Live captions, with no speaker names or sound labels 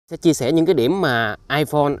Sẽ chia sẻ những cái điểm mà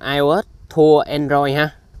iPhone, iOS thua Android ha.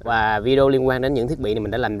 Và video liên quan đến những thiết bị này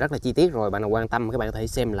mình đã làm rất là chi tiết rồi, bạn nào quan tâm các bạn có thể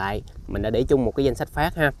xem lại. Mình đã để chung một cái danh sách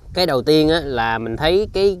phát ha. Cái đầu tiên á, là mình thấy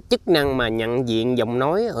cái chức năng mà nhận diện giọng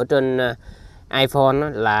nói ở trên iPhone á,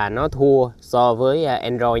 là nó thua so với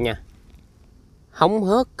Android nha. Hóng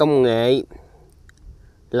hớt công nghệ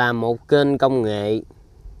là một kênh công nghệ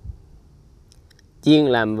chuyên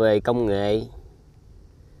làm về công nghệ.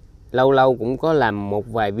 Lâu lâu cũng có làm một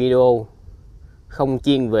vài video không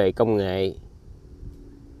chuyên về công nghệ.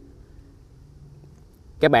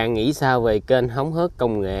 Các bạn nghĩ sao về kênh hóng hớt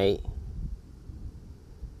công nghệ?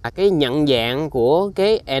 Cái nhận dạng của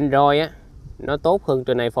cái Android á, nó tốt hơn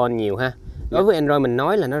trên iPhone nhiều ha. Đối với Android mình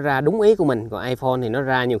nói là nó ra đúng ý của mình, còn iPhone thì nó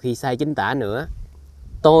ra nhiều khi sai chính tả nữa.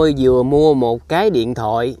 Tôi vừa mua một cái điện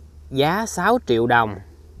thoại giá 6 triệu đồng.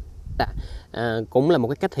 Cũng là một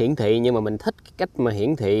cái cách hiển thị, nhưng mà mình thích cái cách mà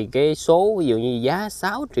hiển thị cái số, ví dụ như giá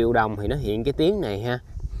 6 triệu đồng thì nó hiện cái tiếng này ha.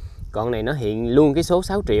 Còn này nó hiện luôn cái số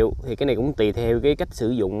 6 triệu. Thì cái này cũng tùy theo cái cách sử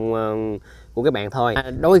dụng của các bạn thôi.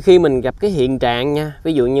 Đôi khi mình gặp cái hiện trạng nha,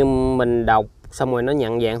 ví dụ như mình đọc xong rồi nó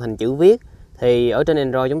nhận dạng thành chữ viết, thì ở trên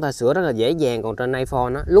Android chúng ta sửa rất là dễ dàng. Còn trên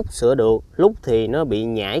iPhone á, lúc sửa được, lúc thì nó bị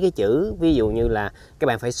nhảy cái chữ. Ví dụ như là các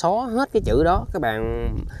bạn phải xóa hết cái chữ đó, các bạn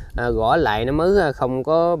gõ lại nó mới không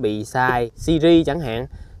có bị sai. Siri chẳng hạn,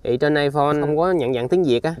 thì trên iPhone không có nhận dạng tiếng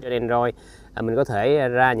Việt á. Trên Android mình có thể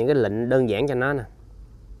ra những cái lệnh đơn giản cho nó nè.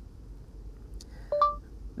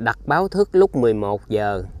 Đặt báo thức lúc 11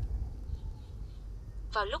 giờ.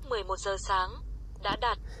 Vào lúc 11 giờ sáng đã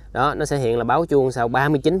đặt. Đó, nó sẽ hiện là báo chuông sau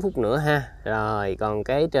 39 phút nữa ha. Rồi, còn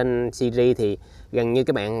cái trên Siri thì gần như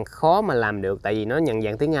các bạn khó mà làm được, tại vì nó nhận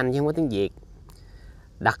dạng tiếng Anh chứ không có tiếng Việt.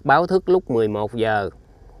 Đặt báo thức lúc 11 giờ.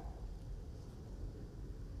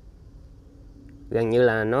 Gần như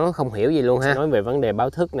là nó không hiểu gì luôn ha. Nói về vấn đề báo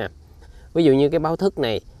thức nè. Ví dụ như cái báo thức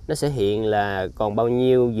này nó sẽ hiện là còn bao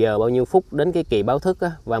nhiêu giờ, bao nhiêu phút đến cái kỳ báo thức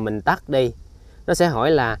á, và mình tắt đi. Nó sẽ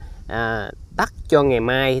hỏi là tắt cho ngày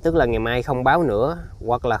mai, tức là ngày mai không báo nữa,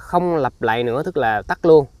 hoặc là không lặp lại nữa, tức là tắt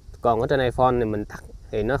luôn. Còn ở trên iPhone thì mình tắt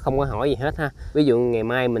thì nó không có hỏi gì hết ha. Ví dụ ngày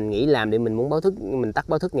mai mình nghỉ làm để mình muốn báo thức, mình tắt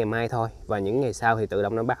báo thức ngày mai thôi, và những ngày sau thì tự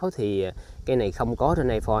động nó báo. Thì cái này không có trên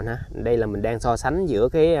iPhone ha. Đây là mình đang so sánh giữa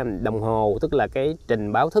cái đồng hồ, tức là cái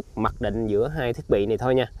trình báo thức mặc định giữa hai thiết bị này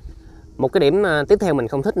thôi nha. Một cái điểm tiếp theo mình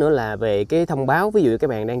không thích nữa là về cái thông báo. Ví dụ các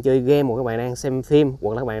bạn đang chơi game, hoặc các bạn đang xem phim,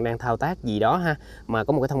 hoặc là các bạn đang thao tác gì đó ha, mà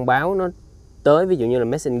có một cái thông báo nó tới, ví dụ như là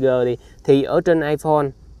Messenger đi, thì ở trên iPhone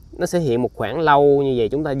nó sẽ hiện một khoảng lâu như vậy,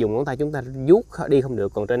 chúng ta dùng ngón tay chúng ta vuốt đi không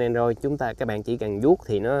được. Còn trên Android các bạn chỉ cần vuốt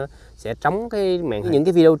thì nó sẽ trống cái màn hình. Những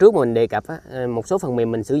cái video trước mà mình đề cập á, một số phần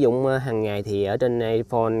mềm mình sử dụng hàng ngày thì ở trên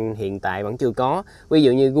iPhone hiện tại vẫn chưa có. Ví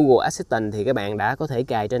dụ như Google Assistant thì các bạn đã có thể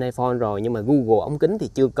cài trên iPhone rồi, nhưng mà Google ống kính thì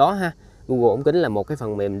chưa có ha. Google ống kính là một cái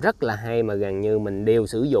phần mềm rất là hay mà gần như mình đều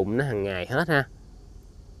sử dụng nó hàng ngày hết ha.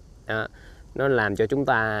 Đó, nó làm cho chúng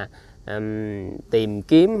ta tìm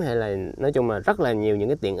kiếm, hay là nói chung là rất là nhiều những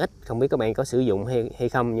cái tiện ích. Không biết các bạn có sử dụng hay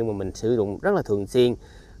không, nhưng mà mình sử dụng rất là thường xuyên.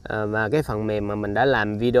 Và cái phần mềm mà mình đã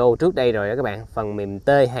làm video trước đây rồi đó các bạn, phần mềm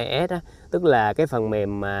T2S á, tức là cái phần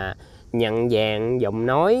mềm mà nhận dạng giọng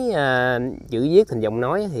nói, chữ viết thành giọng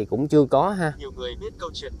nói thì cũng chưa có ha. Nhiều người biết câu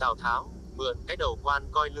chuyện Tào Tháo mượn cái đầu quan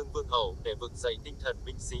coi lương vương hầu để vực dậy tinh thần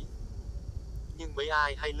binh sĩ, nhưng mấy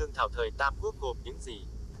ai hay lương thảo thời Tam Quốc gồm những gì?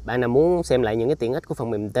 Bạn nào muốn xem lại những cái tiện ích của phần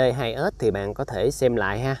mềm T2S thì bạn có thể xem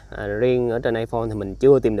lại ha. Riêng ở trên iPhone thì mình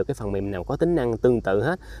chưa tìm được cái phần mềm nào có tính năng tương tự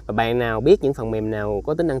hết. Và bạn nào biết những phần mềm nào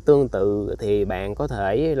có tính năng tương tự thì bạn có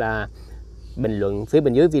thể là bình luận phía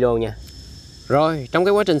bên dưới video nha. Rồi, trong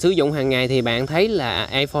cái quá trình sử dụng hàng ngày thì bạn thấy là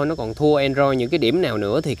iPhone nó còn thua Android những cái điểm nào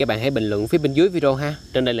nữa thì các bạn hãy bình luận phía bên dưới video ha.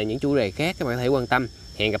 Trên đây là những chủ đề khác các bạn có thể quan tâm.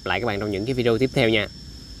 Hẹn gặp lại các bạn trong những cái video tiếp theo nha.